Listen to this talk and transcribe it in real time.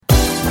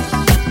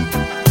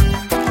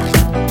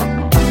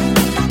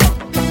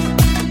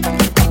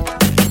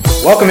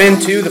Welcome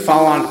into the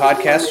Follow On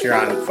podcast here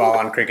on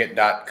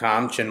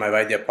followoncricket.com. Chinmay,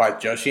 Vaidya,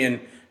 Paarth, Joshi, and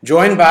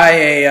joined by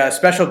a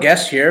special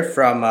guest here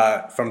from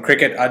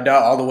Cricket Adda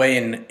all the way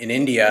in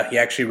India. He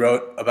actually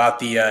wrote about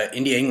the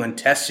India-England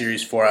Test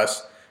series for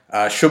us.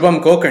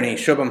 Shubham Kulkarni.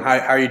 Shubham, how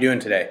are you doing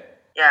today?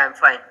 Yeah, I'm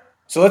fine.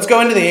 So let's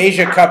go into the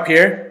Asia Cup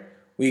here.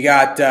 We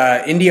got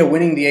India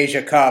winning the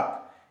Asia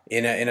Cup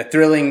in a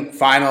thrilling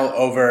final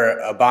over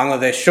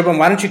Bangladesh. Shubham,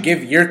 why don't you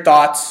give your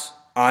thoughts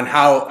on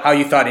how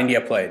you thought India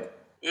played?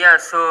 Yeah,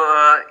 so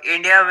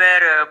India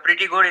were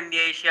pretty good in the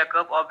Asia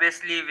Cup.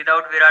 Obviously,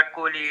 without Virat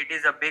Kohli, it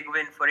is a big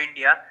win for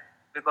India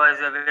because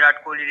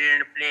Virat Kohli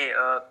didn't play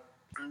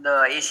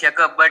the Asia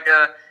Cup. But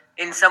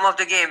in some of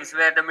the games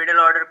where the middle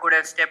order could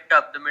have stepped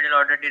up, the middle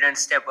order didn't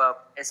step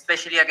up,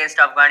 especially against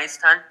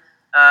Afghanistan.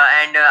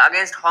 And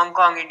against Hong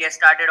Kong, India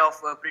started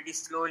off pretty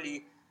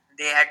slowly.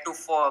 They had to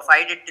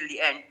fight it till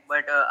the end.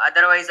 But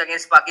otherwise,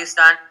 against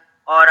Pakistan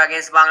or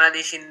against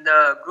Bangladesh in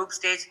the group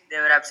stage, they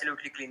were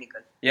absolutely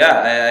clinical.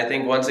 Yeah, I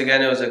think once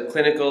again it was a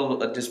clinical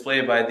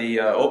display by the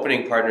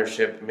opening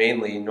partnership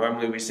mainly.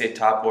 Normally we say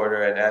top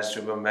order, and as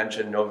Shubham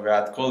mentioned, no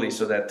Virat Kohli,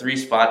 so that 3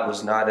 spot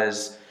was not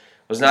as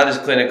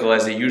clinical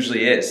as it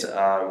usually is.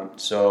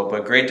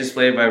 But great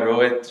display by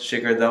Rohit,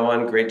 Shikhar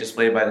Dhawan, great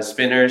display by the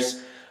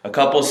spinners. A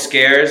couple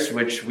scares,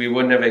 which we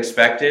wouldn't have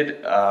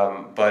expected,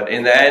 but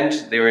in the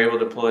end, they were able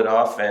to pull it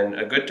off, and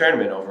a good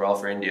tournament overall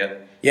for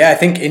India. Yeah, I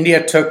think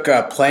India took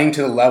playing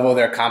to the level of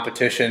their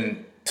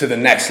competition to the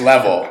next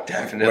level.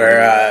 Definitely.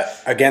 Where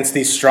against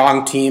these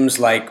strong teams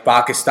like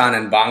Pakistan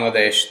and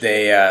Bangladesh,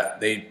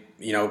 they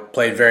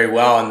played very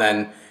well, and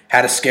then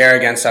had a scare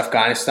against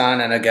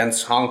Afghanistan and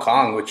against Hong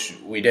Kong, which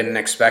we didn't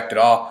expect at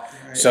all.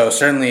 Right. So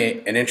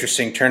certainly an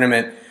interesting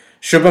tournament.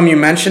 Shubham, you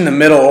mentioned the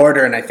middle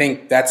order, and I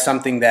think that's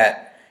something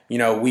that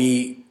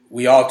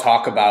we all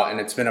talk about, and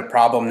it's been a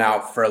problem now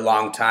for a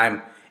long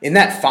time. In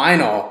that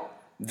final,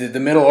 the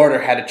middle order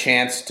had a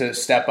chance to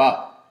step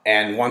up,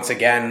 and once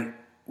again,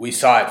 we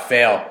saw it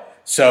fail.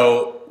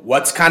 So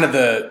what's kind of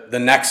the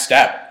next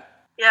step?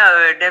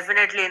 Yeah,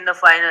 definitely in the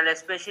final,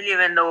 especially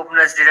when the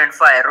openers didn't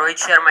fire. Rohit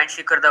Sharma and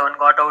Shikhar Dhawan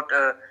got out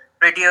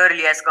pretty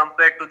early as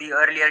compared to the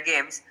earlier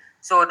games.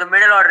 So the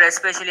middle order,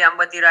 especially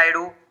Ambati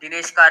Rayudu,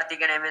 Dinesh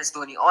Karthik and MS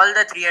Dhoni, all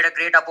the three had a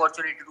great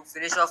opportunity to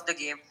finish off the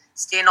game,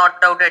 stay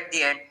knocked out at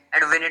the end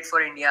and win it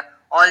for India.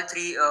 All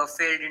three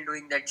failed in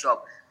doing that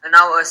job.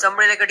 Now,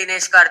 somebody like a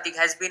Dinesh Karthik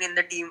has been in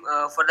the team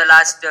for the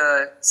last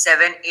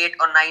 7, 8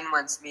 or 9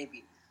 months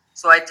maybe.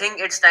 So I think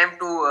it's time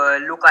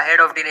to look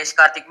ahead of Dinesh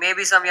Karthik.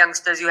 Maybe some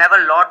youngsters. You have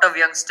a lot of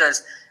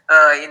youngsters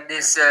in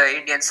this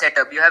Indian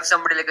setup. You have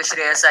somebody like a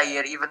Shreyas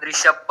Iyer, even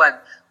Rishabh Pant,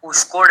 who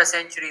scored a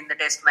century in the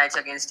test match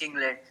against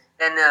England.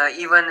 Then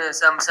even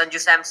some Sanju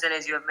Samson,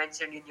 as you have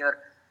mentioned in your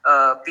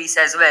piece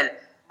as well.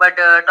 But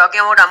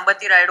talking about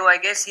Ambati Rayudu, I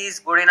guess he's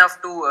good enough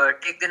to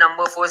take the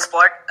number 4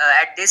 spot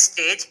at this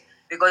stage,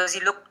 because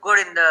he looked good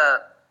in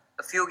the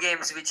few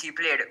games which he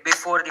played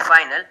before the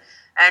final.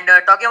 And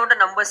talking about the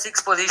number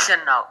 6 position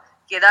now,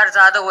 Kedar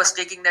Jadhav was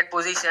taking that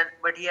position,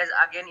 but he has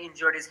again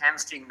injured his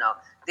hamstring now.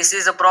 This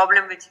is a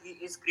problem which he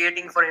is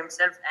creating for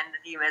himself and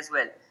the team as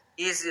well.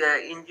 He is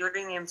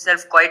injuring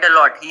himself quite a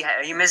lot.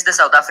 He missed the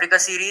South Africa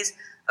series.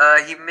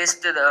 He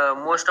missed the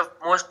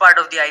most part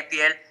of the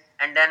IPL,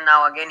 and then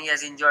now again he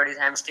has injured his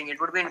hamstring.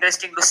 It would be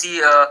interesting to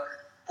see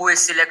who is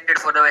selected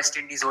for the West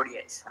Indies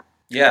ODIs.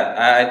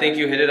 Yeah, I think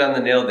you hit it on the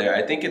nail there.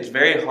 I think it's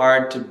very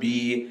hard to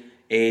be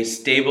a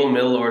stable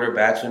middle order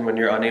batsman when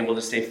you're unable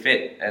to stay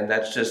fit, and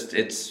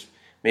it's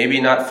maybe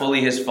not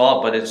fully his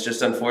fault, but it's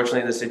just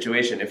unfortunately the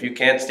situation. If you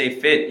can't stay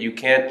fit, you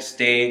can't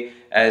stay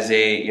as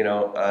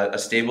a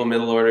stable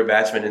middle order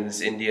batsman in this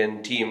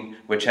Indian team,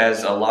 which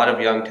has a lot of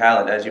young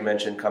talent, as you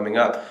mentioned, coming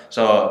up.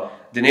 So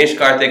Dinesh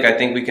Karthik, I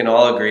think we can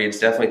all agree it's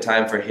definitely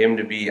time for him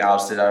to be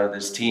ousted out of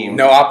this team.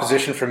 No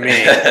opposition from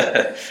me.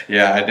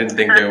 Yeah, I didn't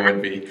think there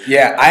would be.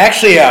 Yeah, I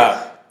actually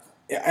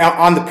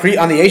on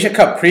the Asia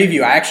Cup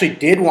preview, I actually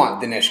did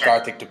want Dinesh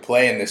Karthik to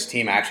play in this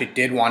team. I actually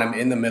did want him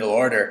in the middle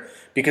order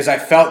because I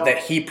felt that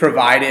he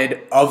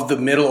provided, of the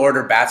middle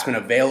order batsmen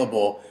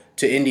available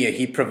to India,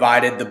 he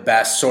provided the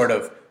best sort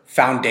of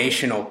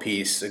foundational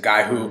piece. A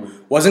guy who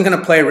wasn't going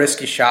to play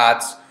risky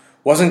shots,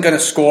 wasn't going to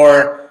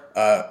score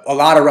a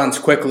lot of runs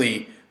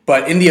quickly,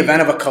 but in the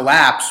event of a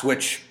collapse,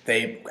 which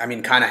they,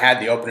 kind of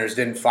had, the openers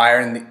didn't fire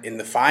in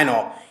the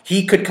final,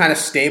 he could kind of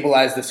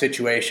stabilize the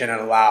situation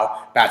and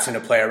allow batsmen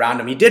to play around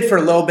him. He did for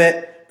a little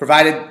bit,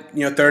 provided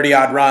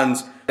 30-odd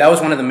runs. That was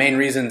one of the main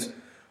reasons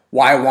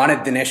why I wanted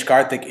Dinesh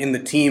Karthik in the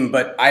team,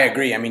 but I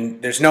agree.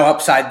 There's no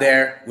upside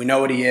there. We know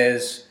what he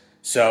is,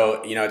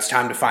 so it's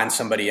time to find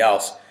somebody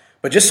else.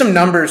 But just some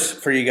numbers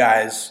for you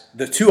guys.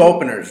 The 2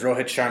 openers,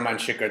 Rohit Sharma and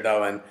Shikhar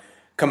Dhawan,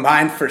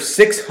 combined for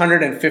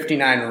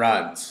 659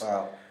 runs,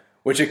 wow,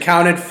 which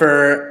accounted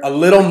for a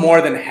little more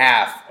than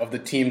half of the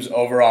team's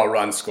overall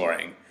run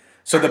scoring.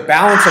 So the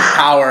balance of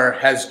power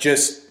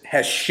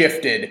has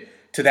shifted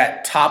to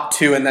that top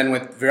 2, and then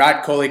with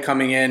Virat Kohli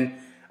coming in,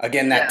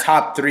 again, that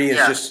top 3 is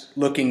just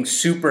looking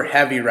super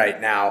heavy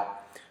right now.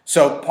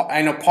 So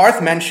I know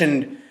Paarth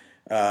mentioned,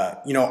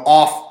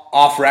 off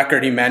off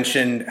record, he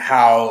mentioned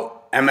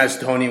how MS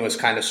Dhoni was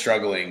kind of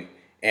struggling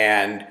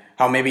and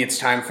how maybe it's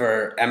time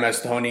for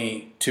MS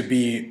Dhoni to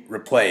be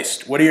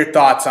replaced. What are your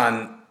thoughts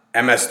on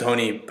MS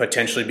Dhoni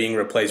potentially being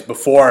replaced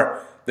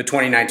before the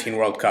 2019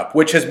 World Cup,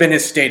 which has been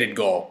his stated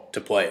goal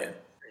to play in?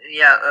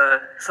 Yeah,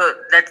 so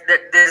that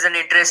there's an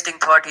interesting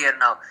thought here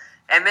now.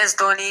 MS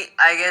Dhoni,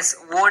 I guess,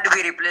 won't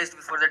be replaced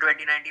before the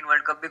 2019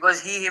 World Cup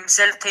because he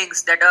himself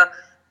thinks that a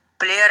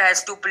player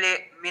has to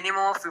play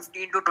minimum of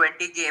 15 to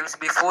 20 games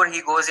before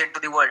he goes into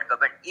the World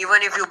Cup. And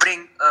even if you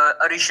bring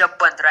a Rishabh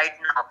Pant right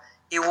now,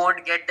 he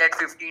won't get that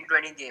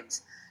 15-20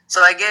 games.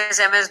 So I guess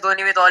MS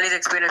Dhoni, with all his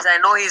experience, I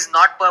know he's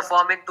not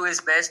performing to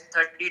his best,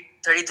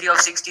 33 of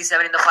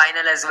 67 in the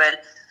final as well.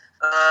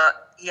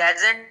 He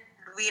hasn't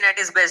been at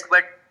his best,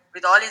 but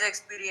with all his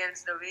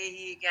experience, the way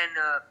he can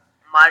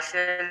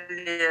marshal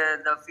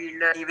the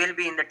fielder, he will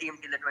be in the team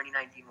till the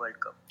 2019 World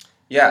Cup.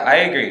 Yeah, I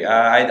agree.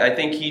 I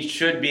think he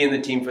should be in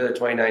the team for the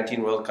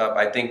 2019 World Cup.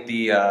 I think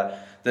the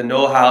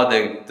know-how,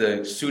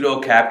 the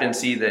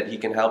pseudo-captaincy that he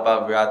can help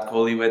out Virat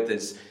Kohli with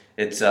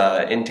it's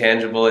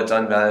intangible, it's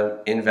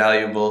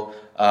invaluable.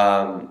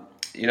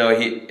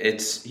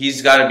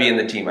 He's got to be in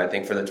the team, I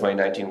think, for the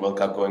 2019 World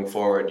Cup going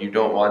forward. You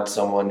don't want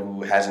someone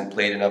who hasn't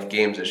played enough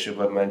games, as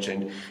Shubham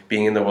mentioned,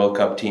 being in the World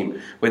Cup team.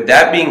 With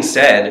that being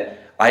said,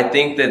 I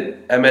think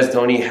that MS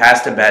Dhoni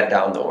has to bat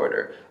down the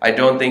order. I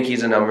don't think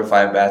he's a number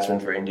 5 batsman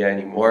for India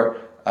anymore.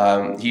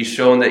 He's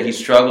shown that he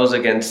struggles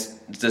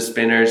against the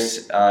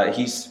spinners.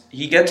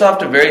 He gets off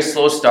to very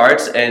slow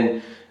starts,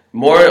 and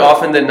more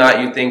often than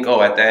not, you think,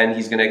 at the end,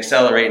 he's going to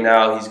accelerate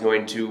now. He's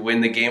going to win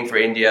the game for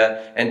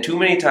India. And too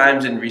many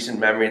times in recent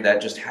memory,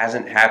 that just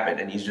hasn't happened.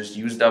 And he's just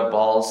used up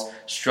balls,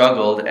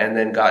 struggled, and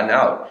then gotten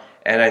out.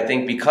 And I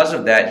think because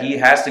of that, he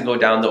has to go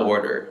down the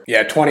order.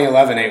 Yeah,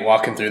 2011 ain't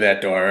walking through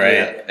that door, right?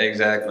 Yeah,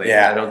 exactly.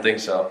 Yeah. I don't think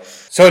so.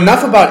 So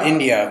enough about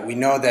India. We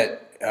know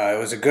that it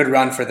was a good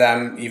run for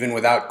them. Even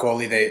without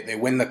Kohli, they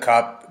win the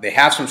cup. They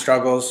have some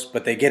struggles,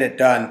 but they get it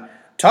done.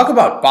 Talk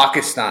about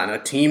Pakistan, a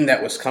team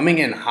that was coming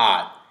in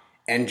hot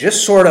and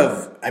just sort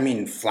of,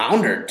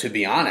 floundered, to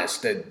be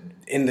honest.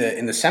 In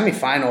the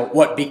semifinal,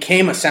 what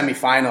became a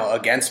semifinal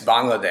against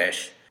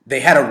Bangladesh, they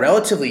had a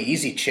relatively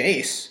easy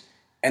chase,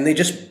 and they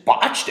just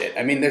botched it.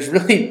 There's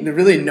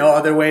really no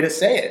other way to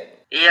say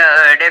it.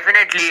 Yeah,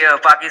 definitely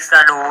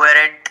Pakistan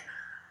weren't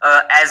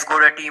as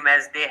good a team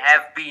as they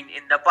have been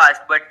in the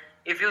past. But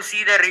if you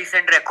see their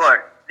recent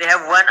record, they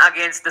have won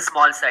against the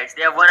small sides.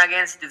 They have won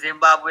against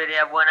Zimbabwe, they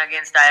have won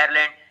against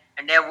Ireland,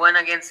 and they have won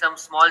against some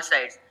small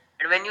sides.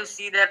 And when you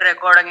see their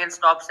record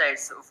against top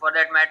sides, for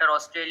that matter,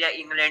 Australia,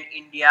 England,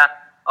 India,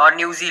 or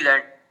New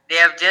Zealand, they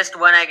have just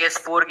won,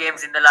 4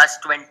 games in the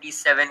last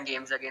 27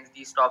 games against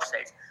these top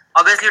sides.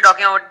 Obviously,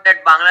 talking about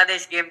that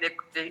Bangladesh game,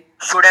 they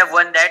should have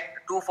won that.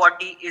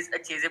 240 is a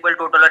chaseable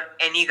total on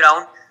any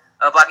ground.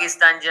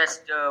 Pakistan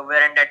just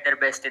weren't at their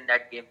best in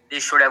that game. They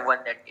should have won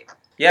that game.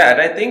 Yeah,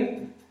 and I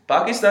think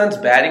Pakistan's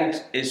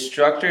batting is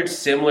structured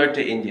similar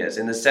to India's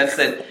in the sense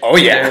that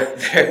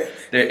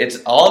it's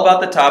all about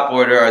the top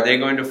order. Are they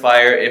going to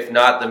fire? If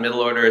not, the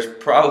middle order is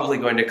probably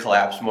going to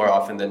collapse more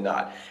often than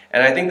not.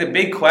 And I think the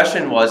big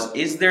question was,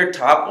 is their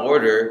top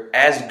order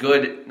as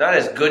good, not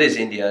as good as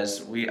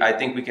India's? I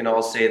think we can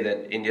all say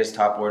that India's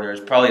top order is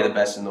probably the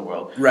best in the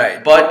world.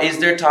 Right. But is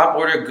their top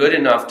order good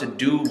enough to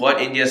do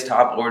what India's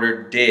top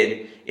order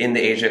did in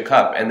the Asia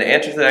Cup? And the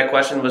answer to that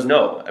question was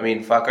no.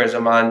 Fakhar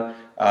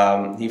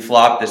Zaman, he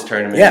flopped this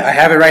tournament. Yeah, I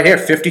have it right here.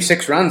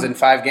 56 runs in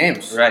 5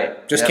 games.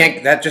 Right.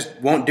 That just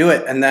won't do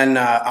it. And then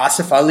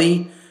Asif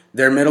Ali,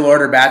 their middle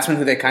order batsman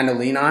who they kind of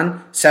lean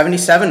on,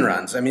 77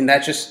 runs.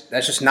 That's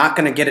just not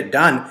going to get it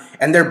done.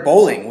 And their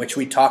bowling, which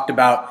we talked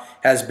about,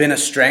 has been a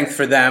strength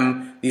for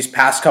them these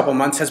past couple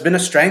months, has been a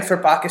strength for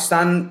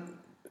Pakistan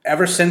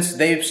ever since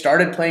they've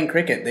started playing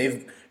cricket.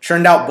 They've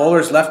churned out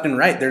bowlers left and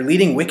right. Their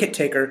leading wicket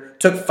taker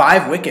took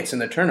 5 wickets in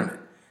the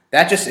tournament.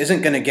 That just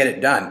isn't going to get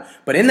it done.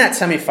 But in that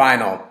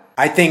semifinal,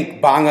 I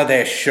think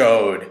Bangladesh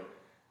showed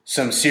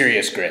some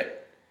serious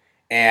grit.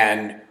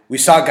 And we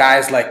saw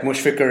guys like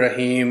Mushfiqur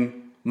Rahim,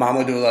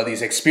 Mahmudullah,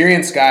 these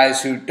experienced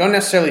guys who don't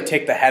necessarily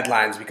take the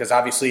headlines because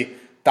obviously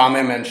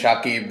Tamim and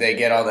Shakib, they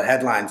get all the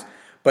headlines.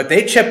 But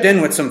they chipped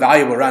in with some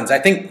valuable runs. I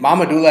think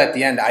Mahmudullah at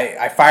the end,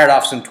 I fired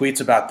off some tweets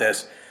about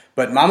this,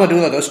 but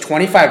Mahmudullah, those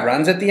 25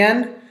 runs at the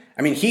end,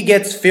 he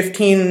gets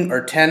 15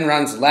 or 10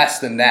 runs less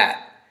than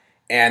that.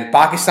 And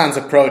Pakistan's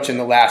approach in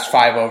the last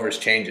 5 overs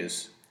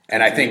changes.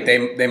 And I think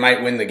they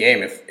might win the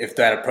game if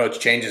that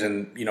approach changes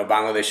and,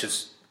 Bangladesh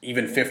is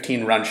even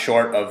 15 runs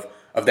short of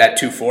that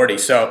 240.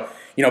 So,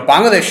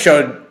 Bangladesh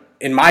showed,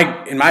 in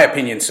my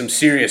opinion, some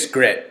serious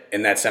grit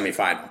in that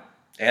semifinal.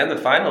 And the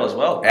final as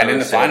well. And in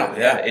the final,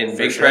 yeah. In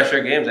big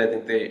pressure games, I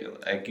think they,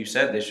 like you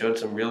said, they showed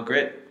some real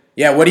grit.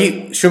 Yeah,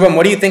 Shubham,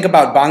 what do you think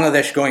about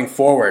Bangladesh going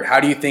forward? How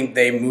do you think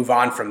they move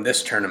on from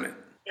this tournament?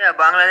 Yeah,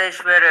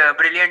 Bangladesh were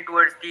brilliant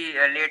towards the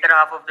later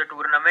half of the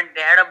tournament.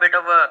 They had a bit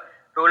of a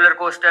roller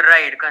coaster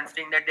ride,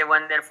 considering that they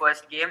won their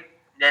first game.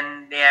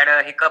 Then they had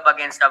a hiccup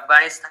against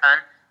Afghanistan.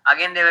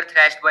 Again, they were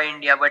thrashed by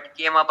India, but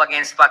came up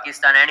against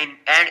Pakistan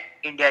and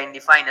India in the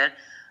final.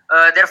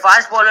 Their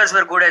fast bowlers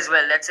were good as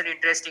well. That's an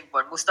interesting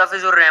point.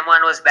 Mustafizur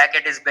Rahman was back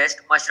at his best.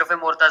 Mashrafe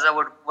Mortaza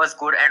was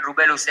good, and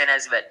Rubel Hussain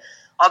as well.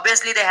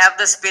 Obviously, they have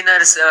the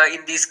spinners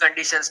in these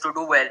conditions to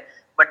do well,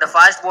 but the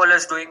fast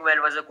bowlers doing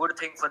well was a good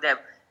thing for them,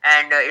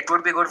 and it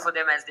would be good for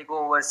them as they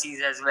go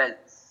overseas as well.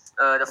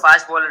 The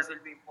fast bowlers will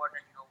be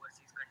important in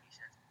overseas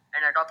conditions.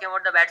 And talking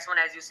about the batsmen,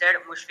 as you said,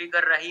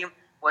 Mushfiqur Rahim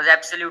was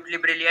absolutely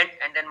brilliant,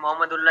 and then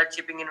Mohammedullah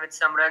chipping in with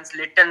some runs.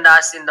 Litton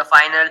Das in the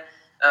final.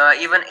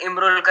 Even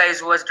Imrul Kais,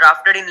 who was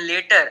drafted in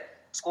later,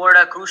 scored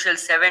a crucial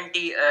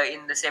 70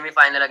 in the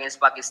semi-final against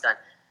Pakistan.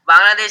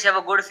 Bangladesh have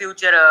a good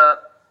future,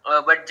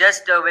 but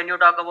just when you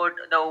talk about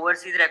the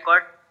overseas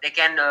record, they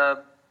can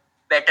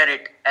better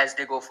it as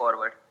they go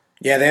forward.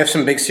 Yeah, they have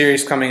some big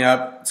series coming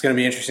up. It's going to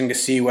be interesting to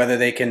see whether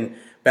they can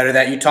better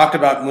that. You talked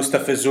about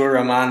Mustafizur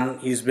Rahman.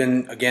 He's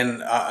been,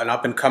 again, an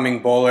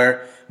up-and-coming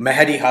bowler.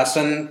 Mehdi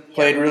Hassan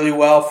played really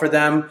well for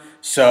them.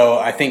 So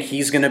I think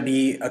he's going to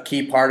be a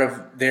key part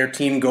of their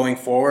team going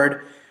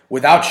forward.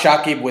 Without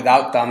Shakib,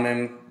 without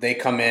Tamim, they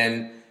come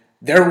in.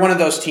 They're one of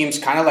those teams,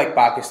 kind of like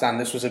Pakistan.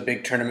 This was a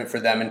big tournament for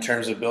them in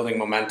terms of building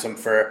momentum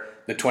for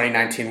the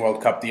 2019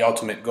 World Cup, the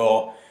ultimate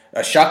goal.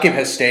 Shakib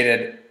has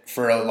stated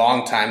for a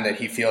long time that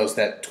he feels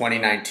that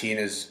 2019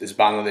 is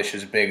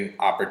Bangladesh's big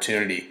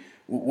opportunity.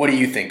 What do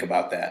you think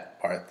about that,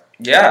 Paarth?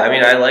 Yeah, I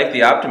mean, I like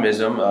the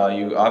optimism.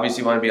 You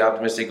obviously want to be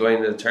optimistic going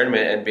into the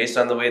tournament, and based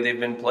on the way they've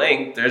been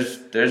playing,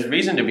 there's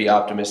reason to be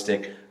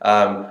optimistic.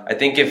 I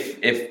think if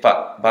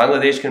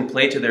Bangladesh can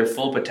play to their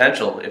full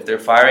potential, if they're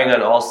firing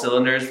on all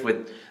cylinders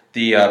with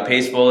the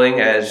pace bowling,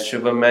 as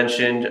Shubham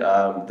mentioned,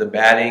 the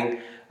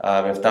batting,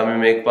 if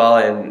Tamim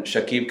Iqbal and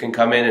Shakib can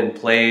come in and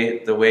play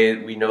the way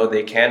we know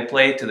they can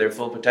play to their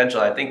full potential,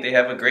 I think they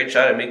have a great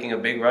shot at making a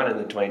big run in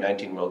the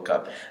 2019 World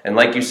Cup. And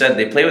like you said,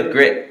 they play with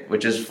grit,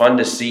 which is fun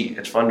to see.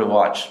 It's fun to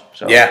watch.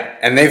 So. Yeah,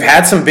 and they've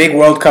had some big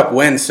World Cup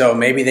wins, so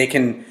maybe they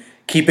can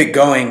keep it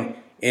going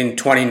in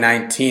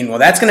 2019. Well,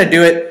 that's going to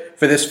do it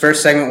for this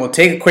first segment. We'll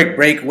take a quick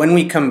break. When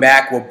we come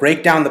back, we'll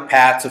break down the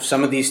paths of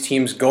some of these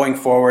teams going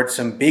forward,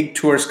 some big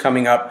tours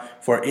coming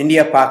up for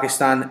India,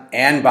 Pakistan,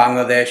 and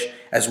Bangladesh,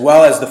 as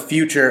well as the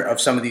future of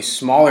some of these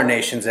smaller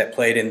nations that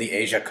played in the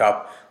Asia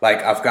Cup, like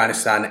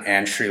Afghanistan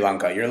and Sri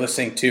Lanka. You're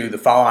listening to the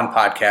Follow On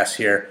Podcast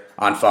here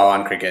on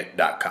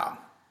followoncricket.com.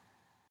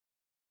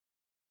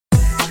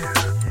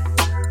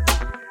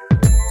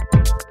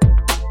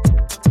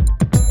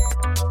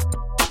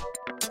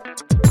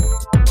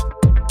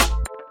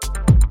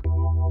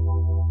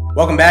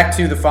 Welcome back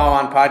to the Follow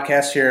On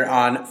Podcast here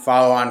on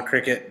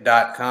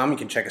followoncricket.com. You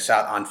can check us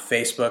out on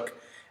Facebook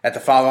at the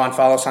Follow On.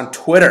 Follow us on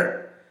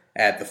Twitter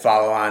at the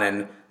Follow On,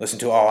 and listen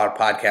to all our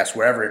podcasts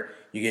wherever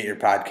you get your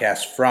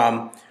podcasts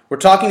from. We're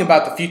talking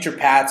about the future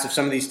paths of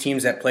some of these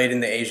teams that played in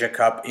the Asia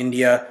Cup: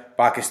 India,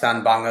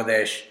 Pakistan,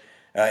 Bangladesh.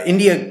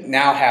 India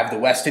now have the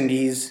West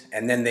Indies,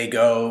 and then they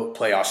go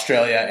play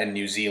Australia and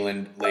New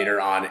Zealand later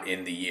on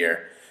in the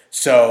year.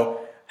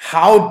 So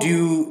how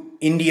do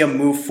India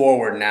move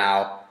forward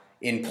now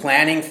in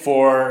planning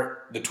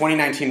for the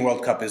 2019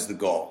 World Cup is the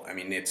goal? I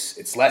mean,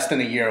 it's less than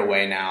a year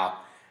away now.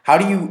 How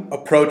do you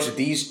approach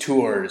these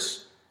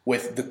tours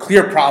with the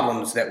clear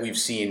problems that we've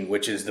seen,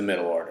 which is the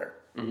middle order?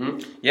 Mm-hmm.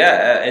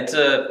 Yeah,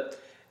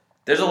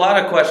 there's a lot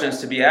of questions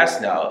to be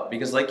asked now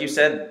because, like you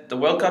said, the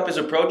World Cup is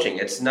approaching.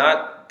 It's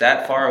not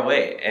that far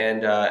away.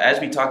 And as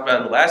we talked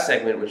about in the last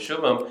segment with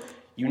Shubham,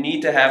 you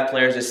need to have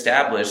players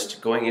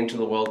established going into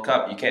the World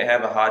Cup. You can't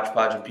have a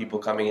hodgepodge of people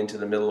coming into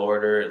the middle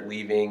order,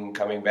 leaving,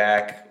 coming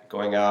back,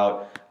 going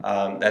out.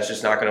 That's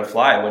just not going to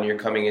fly when you're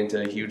coming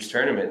into a huge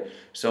tournament.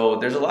 So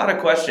there's a lot of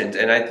questions,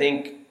 and I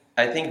think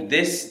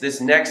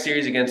this next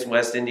series against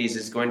West Indies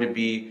is going to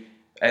be,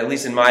 at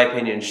least in my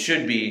opinion,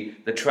 should be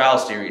the trial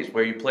series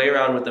where you play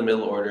around with the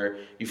middle order,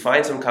 you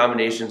find some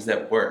combinations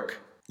that work.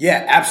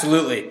 Yeah,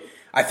 absolutely.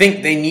 I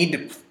think they need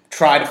to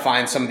try to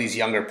find some of these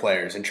younger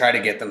players and try to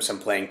get them some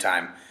playing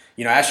time.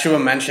 You know, as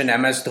Shubham mentioned,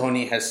 MS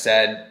Dhoni has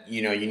said,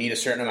 you know, you need a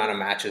certain amount of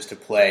matches to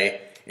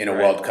play in a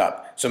World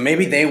Cup. So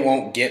maybe they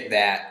won't get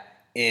that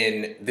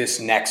in this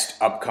next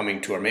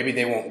upcoming tour. Maybe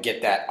they won't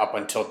get that up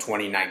until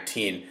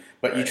 2019.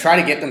 But you try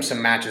to get them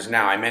some matches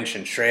now. I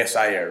mentioned Shreyas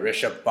Iyer,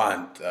 Rishabh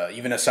Pant,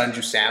 even a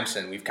Sanju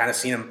Samson. We've kind of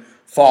seen him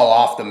fall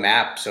off the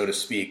map, so to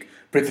speak.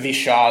 Prithvi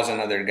Shaw is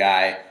another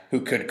guy who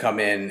could come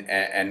in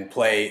and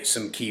play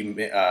some key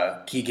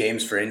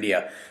games for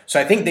India. So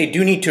I think they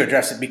do need to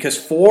address it because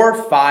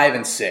 4, 5,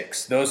 and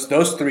 6,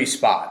 those three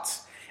spots.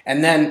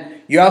 And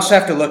then you also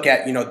have to look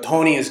at, you know,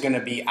 Dhoni is going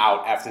to be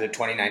out after the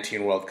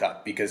 2019 World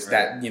Cup because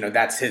that, you know,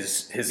 that's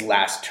his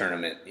last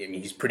tournament. I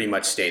mean, he's pretty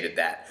much stated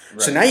that.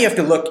 Right. So now you have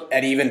to look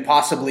at even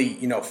possibly,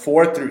 you know,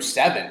 4 through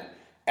 7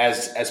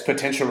 as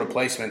potential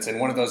replacements, and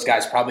one of those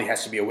guys probably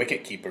has to be a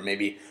wicket keeper.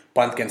 Maybe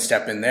Pant can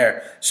step in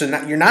there. So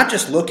you're not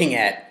just looking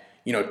at,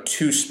 you know,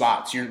 2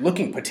 spots. You're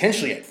looking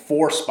potentially at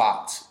 4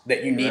 spots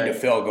that you need to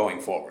fill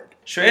going forward.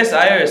 Shreyas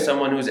Iyer is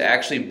someone who's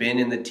actually been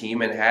in the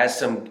team and has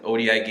some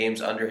ODI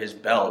games under his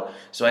belt.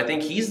 So I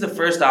think he's the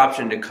first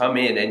option to come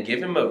in and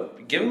give him a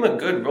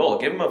good role.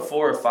 Give him a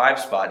 4 or 5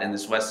 spot in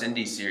this West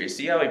Indies series.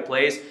 See how he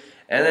plays.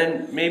 and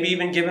then maybe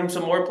even give him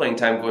some more playing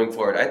time going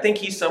forward. I think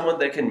he's someone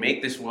that can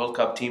make this World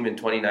Cup team in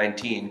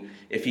 2019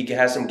 if he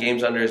has some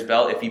games under his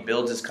belt, if he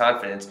builds his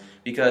confidence,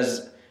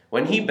 because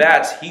when he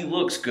bats, he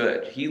looks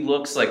good. He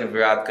looks like a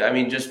Virat. I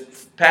mean,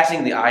 just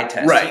passing the eye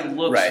test, he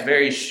looks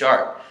very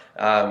sharp.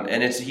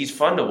 And he's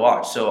fun to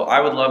watch. So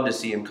I would love to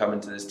see him come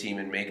into this team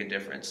and make a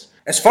difference.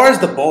 As far as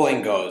the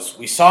bowling goes,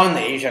 we saw in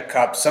the Asia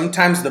Cup,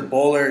 sometimes the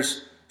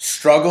bowlers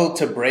struggle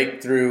to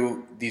break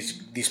through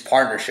these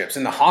partnerships.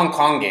 In the Hong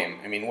Kong game,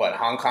 I mean,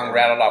 Hong Kong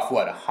rattled off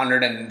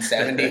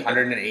 170,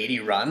 180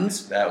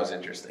 runs? That was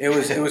interesting.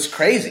 It was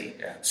crazy.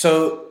 Yeah.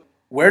 So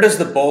where does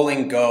the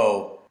bowling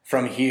go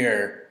from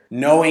here,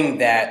 knowing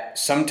that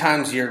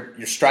sometimes your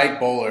strike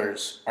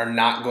bowlers are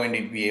not going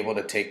to be able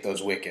to take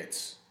those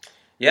wickets?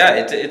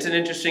 Yeah, it's an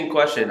interesting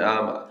question.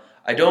 I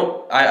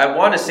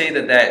want to say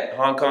that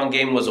Hong Kong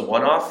game was a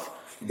one-off,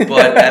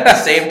 but at the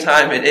same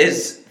time, it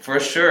is for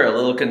sure a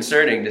little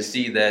concerning to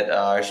see that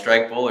our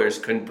strike bowlers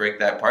couldn't break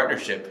that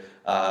partnership.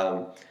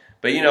 But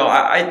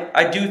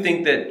I do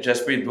think that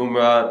Jasprit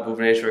Bumrah,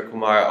 Bhuvneshwar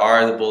Kumar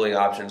are the bowling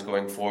options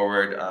going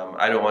forward.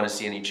 I don't want to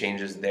see any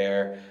changes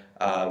there.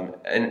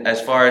 And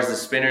as far as the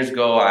spinners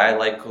go, I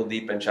like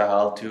Kuldeep and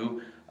Chahal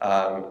too.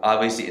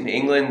 Obviously, in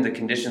England, the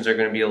conditions are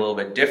going to be a little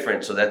bit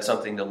different, so that's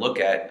something to look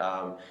at.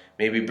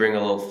 Maybe bring a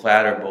little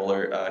flatter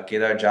bowler.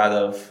 Kedar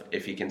Jadhav,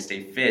 if he can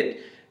stay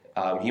fit,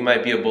 he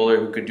might be a bowler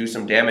who could do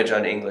some damage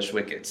on English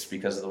wickets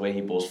because of the way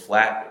he bowls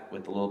flat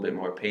with a little bit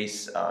more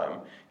pace,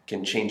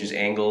 can change his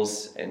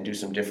angles and do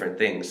some different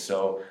things.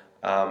 So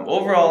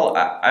overall,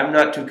 I'm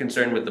not too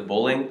concerned with the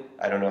bowling.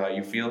 I don't know how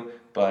you feel,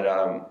 but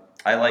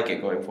I like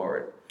it going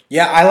forward.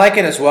 Yeah, I like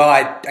it as well.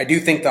 I do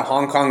think the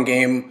Hong Kong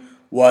game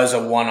was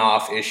a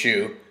one-off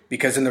issue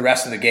because in the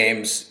rest of the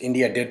games,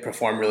 India did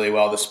perform really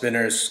well. The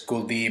spinners,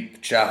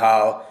 Kuldeep,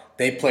 Chahal,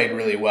 they played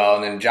really well.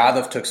 And then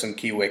Jadhav took some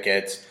key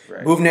wickets.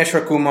 Right.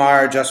 Bhuvneshwar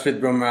Kumar, Jasprit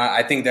Bumrah,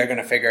 I think they're going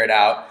to figure it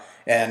out.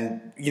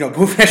 And,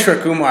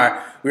 Bhuvneshwar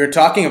Kumar, we were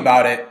talking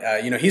about it.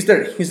 He's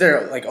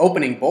their like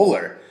opening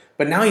bowler.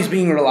 But now he's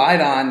being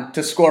relied on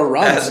to score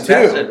runs too.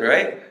 That's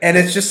right? And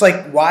it's just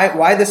like,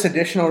 why this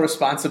additional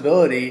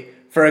responsibility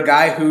for a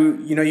guy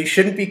who, you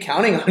shouldn't be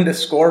counting on to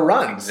score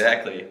runs?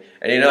 Exactly.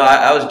 And,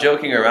 I was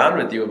joking around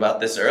with you about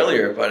this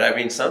earlier, but, I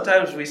mean,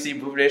 sometimes we see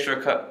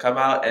Bhuvneshwar come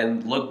out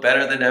and look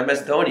better than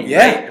MS Dhoni,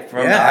 right?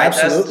 From the eye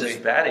test,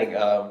 just batting.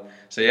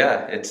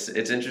 It's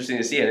interesting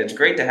to see. And it's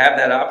great to have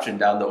that option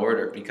down the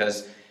order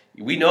because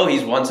we know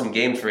he's won some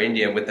games for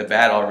India with the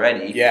bat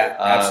already. Yeah,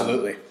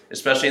 absolutely.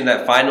 Especially in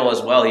that final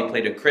as well. He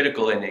played a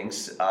critical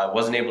innings,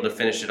 wasn't able to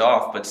finish it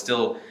off, but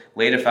still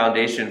laid a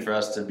foundation for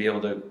us to be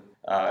able to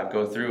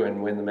go through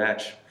and win the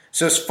match.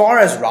 So as far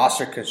as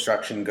roster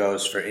construction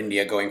goes for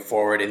India going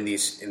forward in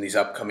these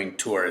upcoming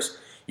tours,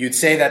 you'd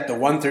say that the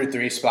 1 through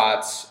 3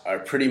 spots are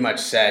pretty much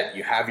set.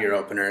 You have your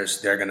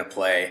openers, they're going to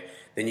play.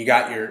 Then you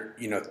got your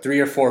 3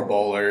 or 4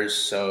 bowlers,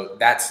 so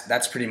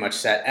that's pretty much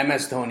set.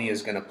 MS Dhoni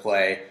is going to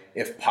play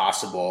if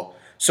possible.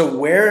 So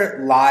where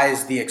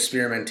lies the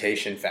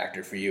experimentation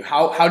factor for you?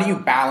 How do you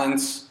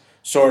balance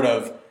sort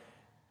of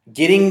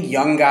getting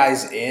young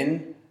guys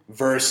in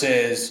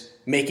versus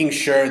making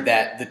sure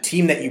that the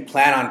team that you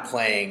plan on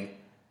playing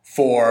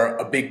for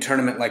a big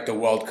tournament like the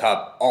World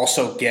Cup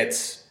also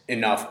gets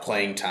enough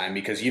playing time?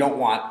 Because you don't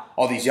want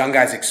all these young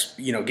guys,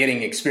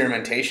 getting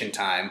experimentation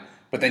time,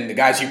 but then the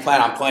guys you plan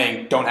on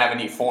playing don't have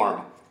any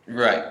form.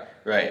 Right.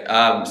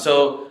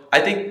 So I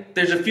think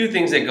there's a few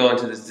things that go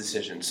into this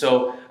decision.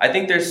 So I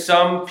think there's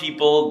some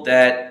people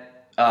that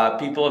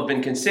people have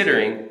been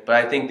considering, but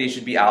I think they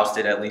should be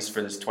ousted at least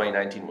for this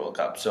 2019 World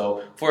Cup.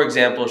 So, for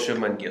example,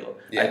 Shubham Gill.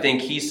 Yeah. I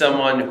think he's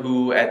someone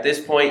who, at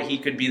this point, he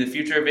could be the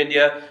future of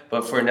India,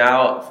 but for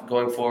now,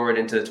 going forward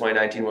into the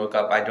 2019 World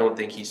Cup, I don't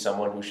think he's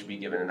someone who should be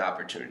given an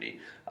opportunity.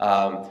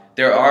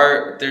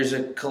 There's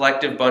a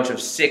collective bunch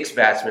of 6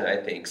 batsmen, I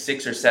think,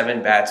 6 or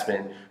 7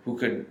 batsmen who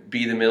could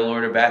be the middle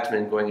order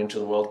batsmen going into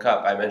the World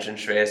Cup. I mentioned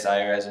Shreyas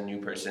Iyer as a new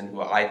person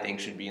who I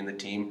think should be in the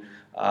team.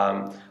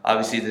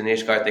 Obviously,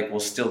 Dinesh Karthik will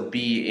still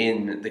be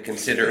in the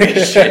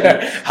consideration.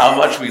 How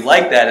much we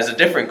like that is a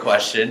different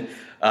question.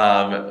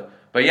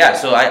 But yeah,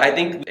 so I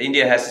think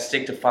India has to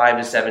stick to 5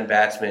 to 7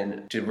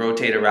 batsmen to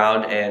rotate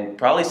around and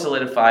probably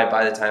solidify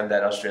by the time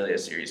that Australia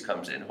series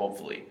comes in,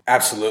 hopefully.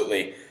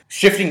 Absolutely.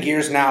 Shifting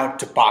gears now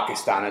to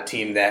Pakistan, a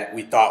team that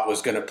we thought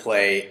was going to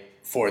play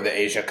for the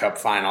Asia Cup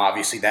final.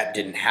 Obviously, that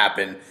didn't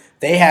happen.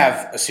 They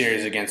have a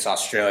series against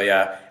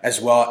Australia as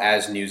well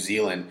as New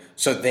Zealand.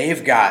 So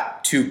they've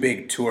got 2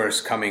 big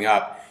tours coming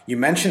up. You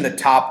mentioned the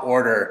top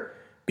order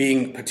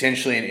being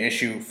potentially an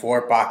issue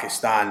for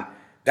Pakistan.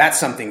 That's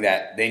something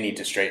that they need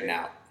to straighten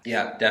out.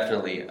 Yeah,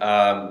 definitely.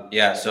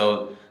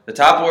 So the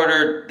top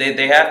order,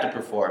 they have to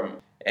perform.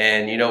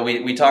 And,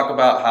 we talk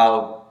about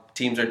how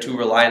teams are too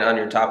reliant on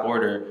your top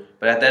order.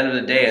 But at the end of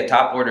the day, a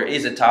top order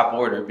is a top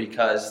order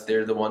because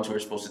they're the ones who are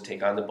supposed to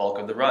take on the bulk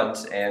of the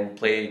runs and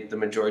play the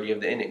majority of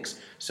the innings.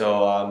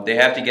 So they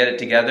have to get it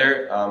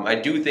together. I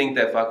do think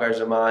that Fakhar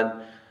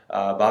Zaman,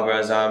 Babar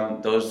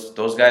Azam,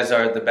 those guys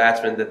are the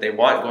batsmen that they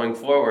want going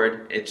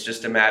forward. It's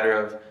just a matter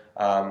of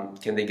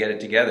Can they get it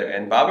together?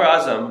 And Babar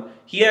Azam,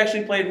 he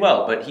actually played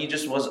well, but he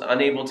just was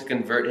unable to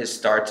convert his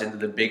starts into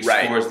the big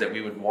scores that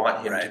we would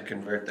want him to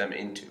convert them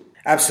into.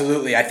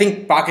 Absolutely. I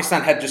think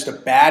Pakistan had just a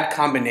bad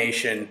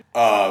combination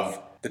of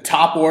the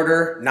top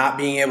order not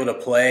being able to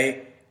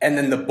play and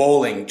then the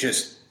bowling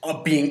just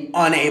being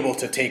unable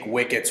to take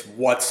wickets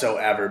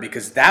whatsoever,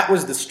 because that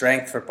was the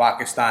strength for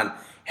Pakistan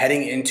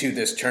heading into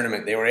this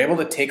tournament. They were able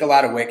to take a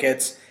lot of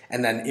wickets,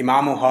 and then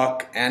Imam-ul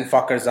Haq and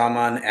Fakhar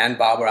Zaman and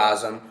Babar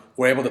Azam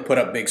were able to put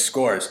up big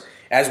scores.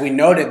 As we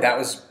noted, that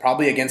was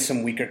probably against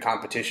some weaker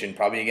competition,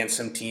 probably against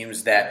some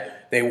teams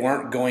that they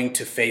weren't going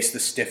to face the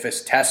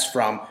stiffest tests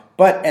from.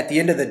 But at the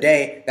end of the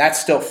day, that's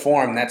still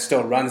form, that's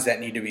still runs that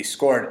need to be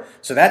scored.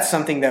 So that's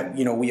something that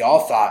we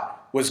all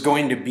thought was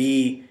going to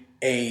be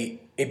a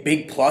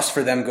big plus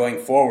for them going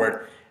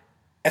forward.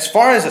 As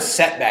far as a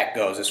setback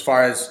goes, as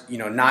far as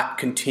not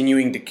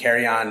continuing to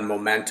carry on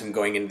momentum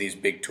going into these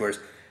big tours,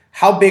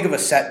 how big of a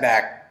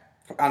setback,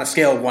 on a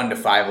scale of 1 to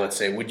 5, let's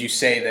say, would you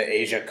say the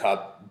Asia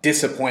Cup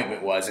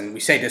disappointment was? And we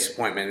say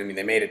disappointment, I mean,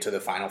 they made it to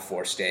the Final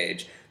Four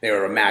stage. They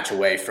were a match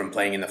away from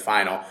playing in the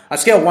final. On a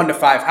scale of 1 to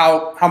 5,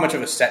 how much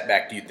of a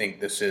setback do you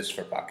think this is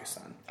for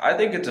Pakistan? I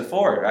think it's a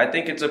 4. I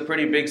think it's a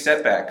pretty big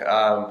setback.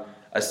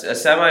 A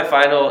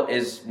semifinal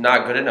is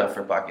not good enough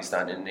for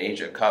Pakistan in an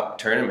Asia Cup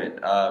tournament.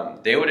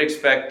 They would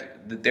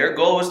expect that their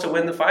goal was to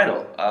win the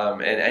final,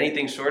 and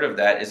anything short of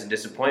that is a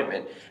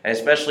disappointment. And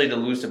especially to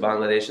lose to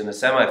Bangladesh in the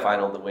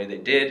semifinal the way they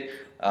did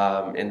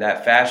in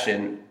that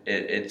fashion,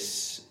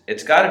 it's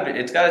got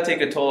to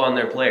take a toll on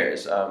their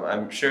players.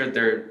 I'm sure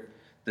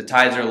the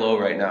tides are low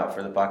right now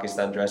for the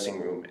Pakistan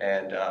dressing room,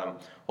 and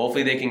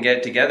hopefully they can get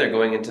it together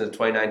going into the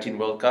 2019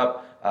 World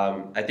Cup.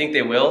 I think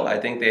they will. I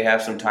think they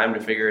have some time to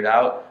figure it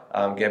out.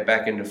 Get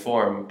back into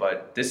form,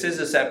 but this is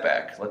a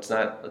setback. Let's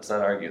not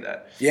argue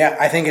that. Yeah,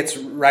 I think it's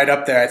right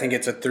up there. I think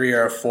it's a 3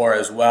 or a 4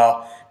 as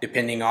well,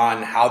 depending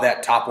on how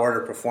that top order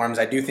performs.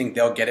 I do think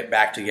they'll get it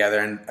back together,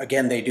 and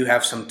again, they do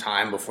have some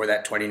time before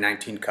that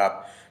 2019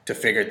 Cup to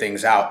figure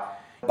things out.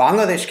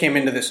 Bangladesh came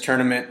into this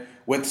tournament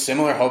with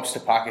similar hopes to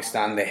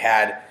Pakistan. They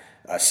had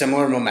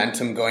similar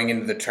momentum going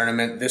into the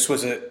tournament. This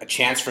was a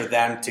chance for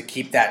them to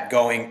keep that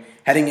going,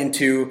 heading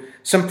into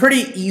some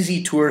pretty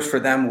easy tours for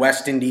them,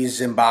 West Indies,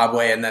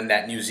 Zimbabwe, and then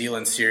that New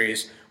Zealand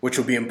series, which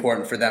will be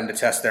important for them to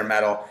test their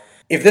mettle.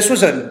 If this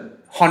was a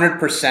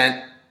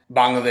 100%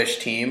 Bangladesh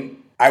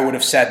team, I would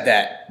have said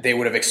that they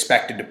would have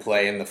expected to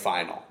play in the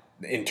final.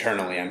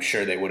 Internally, I'm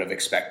sure they would have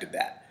expected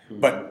that. Mm-hmm.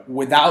 But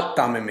without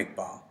Tamim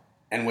Iqbal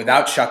and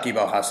without Shakib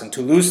Al Hasan,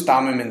 to lose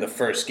Tamim in the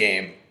first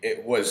game,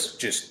 it was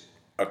just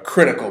a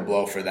critical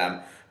blow for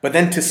them. But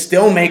then to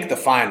still make the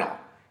final,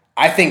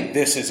 I think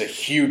this is a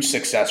huge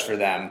success for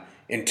them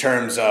in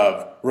terms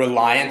of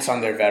reliance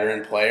on their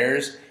veteran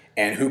players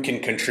and who can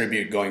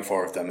contribute going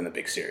forward with them in the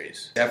big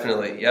series.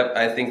 Definitely. Yep.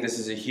 I think this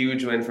is a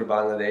huge win for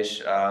Bangladesh.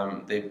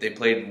 They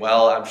played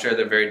well. I'm sure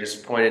they're very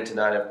disappointed to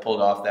not have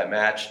pulled off that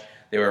match.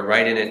 They were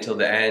right in it till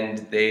the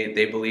end.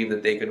 They believed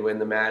that they could win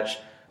the match.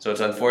 So it's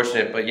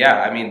unfortunate. But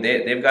yeah, I mean,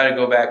 they've got to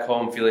go back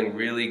home feeling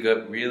really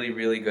good,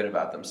 really good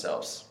about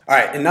themselves. All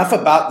right. Enough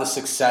about the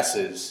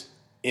successes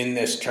in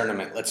this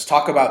tournament. Let's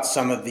talk about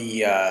some of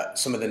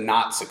the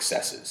not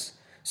successes.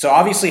 So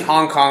obviously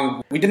Hong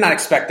Kong, we did not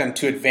expect them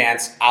to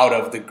advance out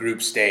of the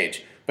group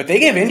stage, but they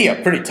gave India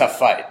a pretty tough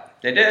fight.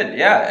 They did,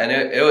 yeah, and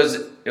it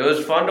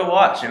was fun to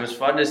watch. It was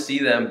fun to see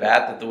them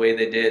bat the way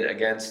they did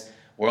against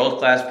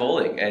world-class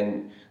bowling,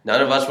 and none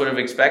of us would have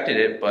expected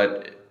it,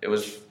 but it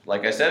was,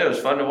 like I said, it was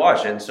fun to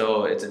watch, and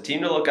so it's a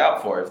team to look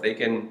out for. If they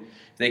can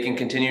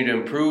continue to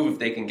improve, if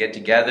they can get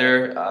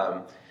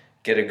together,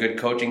 get a good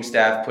coaching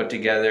staff put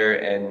together,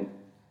 and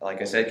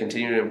like I said,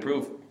 continue to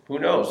improve. Who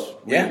knows?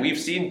 Yeah. We've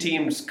seen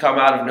teams come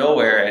out of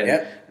nowhere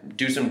and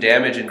do some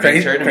damage in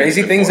big tournaments.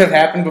 Crazy things have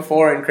happened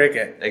before in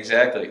cricket.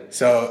 Exactly.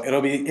 So it'll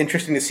be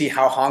interesting to see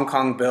how Hong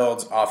Kong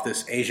builds off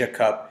this Asia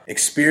Cup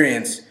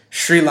experience.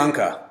 Sri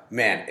Lanka,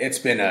 man, it's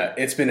been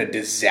a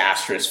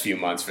disastrous few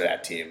months for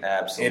that team.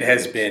 Absolutely. It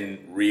has been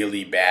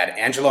really bad.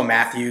 Angelo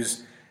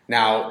Matthews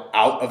now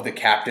out of the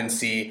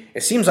captaincy.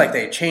 It seems like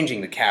they're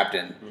changing the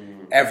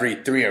captain every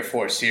 3 or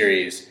 4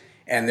 series,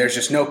 and there's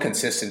just no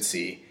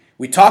consistency.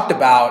 We talked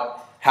about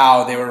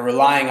how they were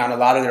relying on a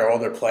lot of their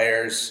older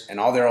players, and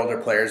all their older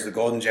players, the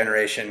golden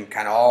generation,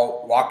 kind of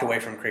all walked away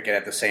from cricket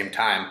at the same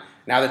time.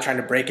 Now they're trying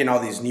to break in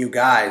all these new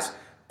guys,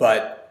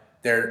 but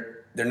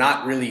they're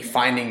not really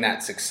finding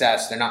that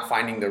success. They're not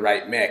finding the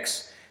right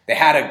mix. They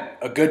had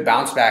a good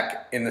bounce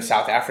back in the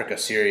South Africa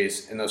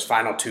series in those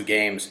final 2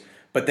 games,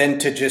 but then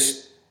to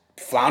just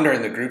flounder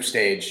in the group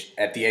stage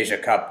at the Asia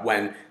Cup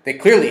when they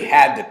clearly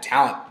had the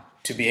talent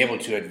to be able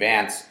to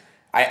advance,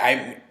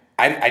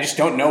 I just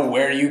don't know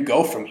where you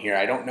go from here.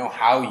 I don't know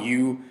how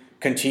you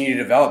continue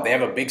to develop. They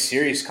have a big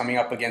series coming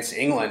up against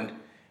England.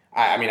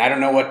 I mean, I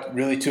don't know what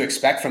really to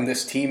expect from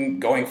this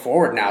team going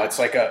forward now. It's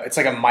like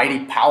a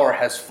mighty power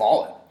has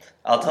fallen.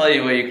 I'll tell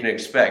you what you can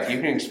expect. You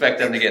can expect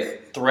them to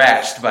get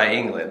thrashed by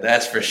England,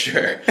 that's for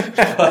sure.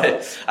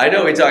 But I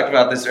know we talked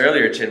about this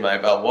earlier, Chinmay,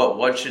 about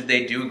what should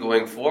they do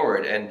going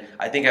forward, and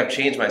I think I've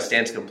changed my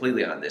stance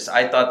completely on this.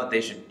 I thought that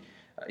they should,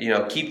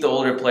 keep the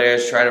older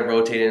players, try to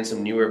rotate in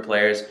some newer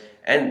players,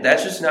 and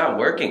that's just not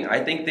working.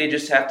 I think they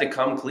just have to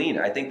come clean.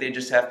 I think they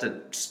just have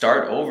to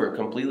start over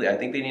completely. I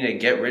think they need to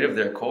get rid of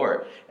their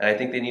core, and I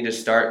think they need to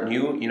start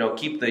new.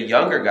 Keep the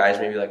younger guys,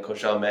 maybe like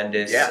Koshal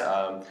Mendes,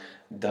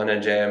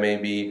 Dhananjaya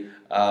maybe.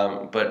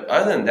 But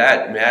other than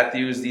that,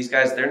 Matthews, these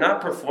guys, they're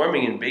not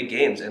performing in big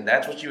games, and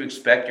that's what you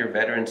expect your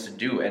veterans to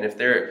do. And if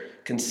they're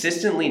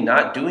consistently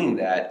not doing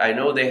that, I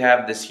know they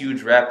have this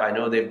huge rep. I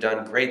know they've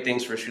done great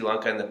things for Sri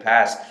Lanka in the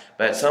past,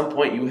 but at some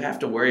point you have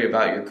to worry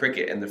about your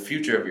cricket and the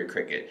future of your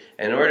cricket.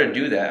 And in order to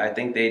do that, I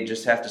think they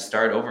just have to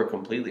start over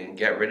completely and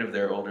get rid of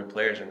their older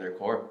players and their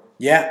core.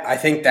 Yeah, I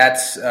think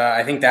that's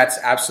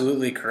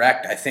absolutely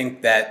correct. I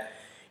think that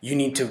you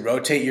need to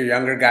rotate your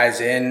younger guys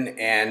in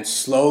and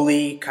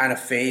slowly kind of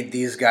fade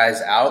these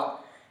guys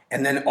out.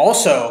 And then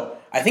also,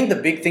 I think the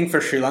big thing for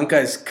Sri Lanka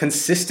is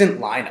consistent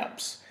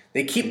lineups.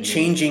 They keep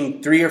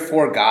changing 3 or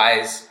 4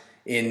 guys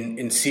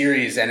in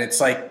series, and it's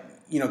like,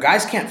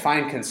 guys can't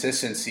find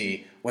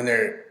consistency when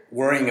they're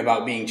worrying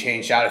about being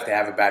changed out if they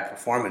have a bad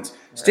performance.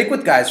 Right. Stick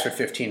with guys for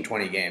 15,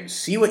 20 games.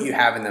 See what you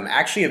have in them.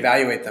 Actually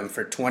evaluate them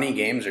for 20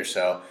 games or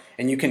so,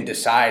 and you can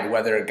decide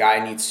whether a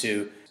guy needs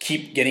to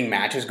keep getting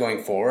matches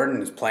going forward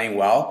and is playing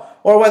well,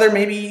 or whether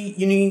maybe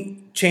you need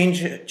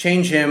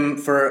change him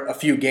for a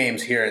few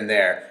games here and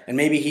there, and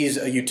maybe he's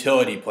a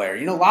utility player.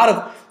 A lot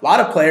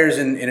of players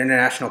in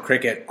international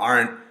cricket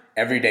aren't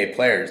everyday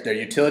players. They're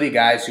utility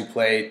guys who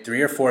play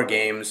 3 or 4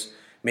 games,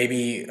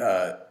 maybe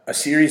a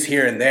series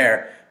here and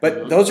there.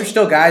 But those are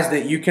still guys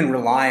that you can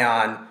rely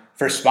on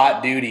for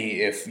spot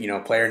duty if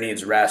player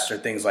needs rest or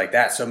things like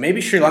that. So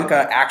maybe Sri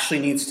Lanka actually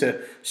needs to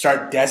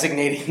start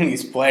designating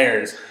these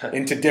players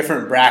into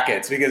different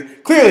brackets, because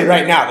clearly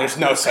right now there's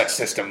no such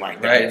system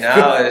like that.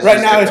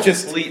 Right now it's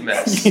just a complete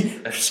mess.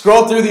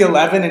 Scroll through the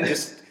 11 and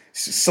just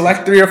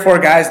select 3 or 4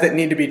 guys that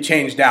need to be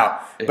changed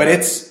out. Yeah. But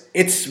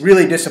it's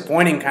really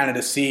disappointing kind of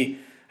to see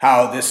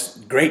how this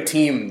great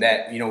team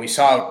that we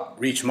saw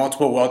reach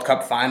multiple World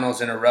Cup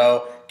finals in a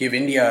row, give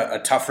India a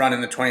tough run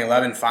in the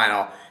 2011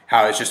 final,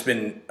 how it's just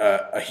been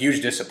a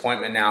huge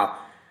disappointment now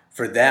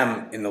for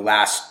them in the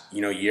last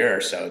year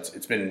or so.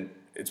 It's been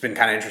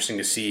kind of interesting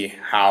to see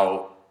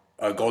how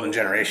a golden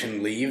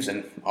generation leaves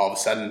and all of a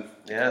sudden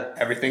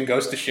everything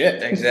goes to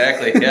shit.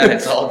 Exactly. Yeah,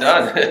 it's all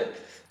done.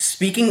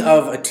 Speaking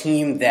of a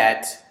team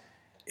that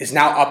is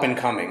now up and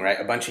coming, right?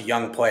 A bunch of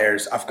young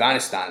players,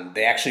 Afghanistan,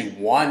 they actually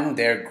won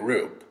their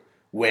group,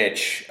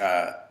 which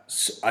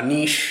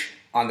Ashay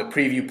on the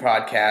preview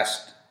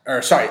podcast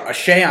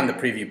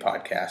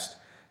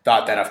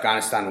thought that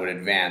Afghanistan would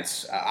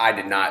advance. I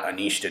did not.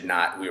 Ashay did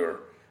not. We were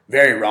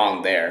very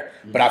wrong there.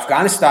 But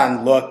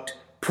Afghanistan looked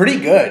pretty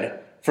good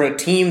for a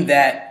team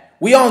that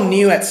we all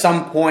knew at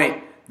some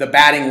point the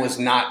batting was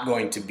not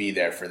going to be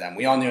there for them.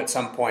 We all knew at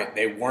some point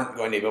they weren't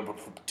going to be able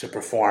to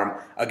perform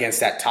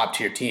against that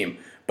top-tier team.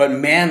 But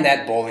man,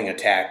 that bowling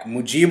attack,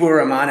 Mujibur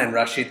Rahman and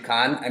Rashid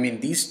Khan,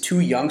 these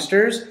 2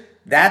 youngsters,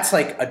 that's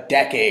like a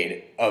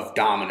decade of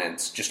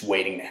dominance just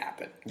waiting to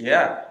happen.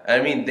 Yeah,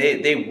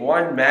 they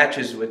won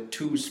matches with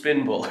 2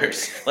 spin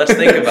bowlers. Let's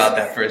think about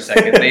that for a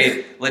second.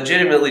 They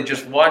legitimately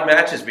just won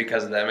matches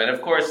because of them. And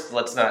of course,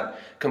 let's not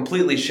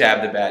completely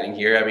shab the batting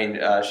here.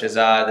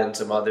 Shahzad and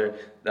some other,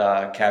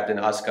 Captain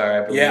Oscar,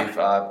 I believe,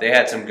 they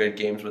had some good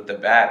games with the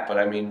bat. But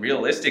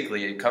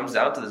realistically, it comes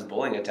down to this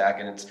bowling attack,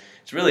 and it's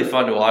really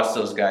fun to watch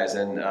those guys.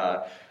 And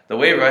the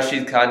way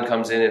Rashid Khan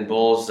comes in and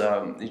bowls,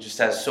 he just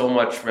has so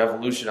much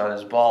revolution on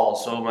his ball,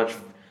 so much.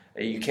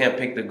 You can't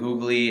pick the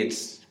googly.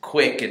 It's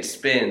quick. It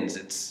spins.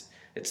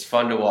 It's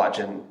fun to watch.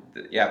 And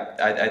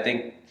I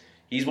think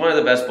he's one of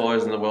the best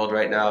bowlers in the world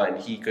right now, and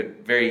he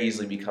could very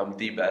easily become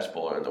the best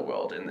bowler in the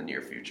world in the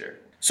near future.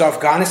 So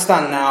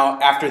Afghanistan now,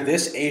 after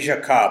this Asia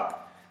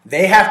Cup,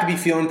 they have to be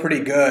feeling pretty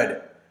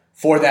good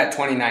for that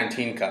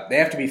 2019 Cup. They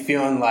have to be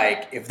feeling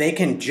like if they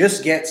can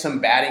just get some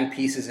batting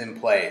pieces in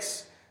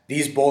place,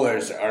 these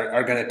bowlers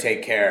are going to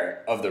take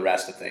care of the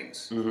rest of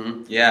things.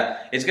 Mm-hmm. Yeah,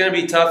 it's going to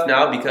be tough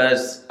now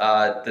because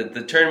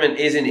the tournament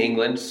is in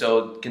England,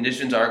 so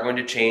conditions are going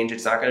to change.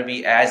 It's not going to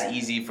be as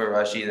easy for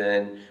Rashid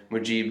and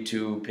Mujib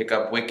to pick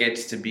up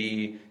wickets, to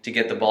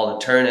get the ball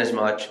to turn as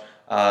much.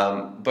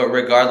 But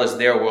regardless,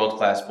 they're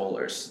world-class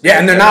bowlers. Yeah,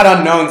 and they're not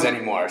unknowns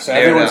anymore, so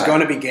everyone's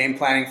going to be game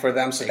planning for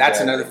them. So that's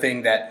another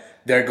thing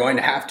that they're going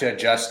to have to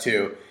adjust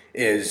to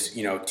is,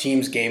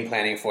 teams game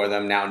planning for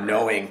them now,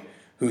 knowing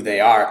who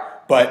they are.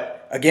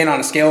 But again, on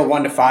a scale of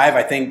 1 to 5,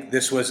 I think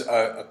this was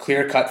a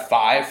clear-cut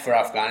 5 for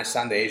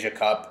Afghanistan, the Asia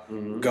Cup.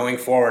 Mm-hmm. Going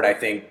forward, I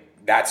think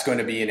that's going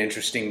to be an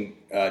interesting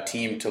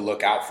team to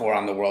look out for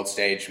on the world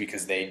stage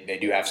because they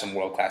do have some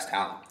world-class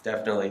talent.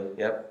 Definitely,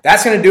 yep.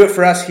 That's going to do it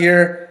for us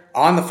here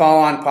on the Follow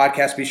On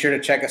Podcast. Be sure to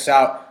check us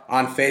out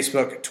on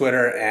Facebook,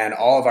 Twitter, and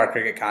all of our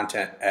cricket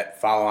content at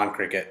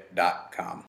followoncricket.com.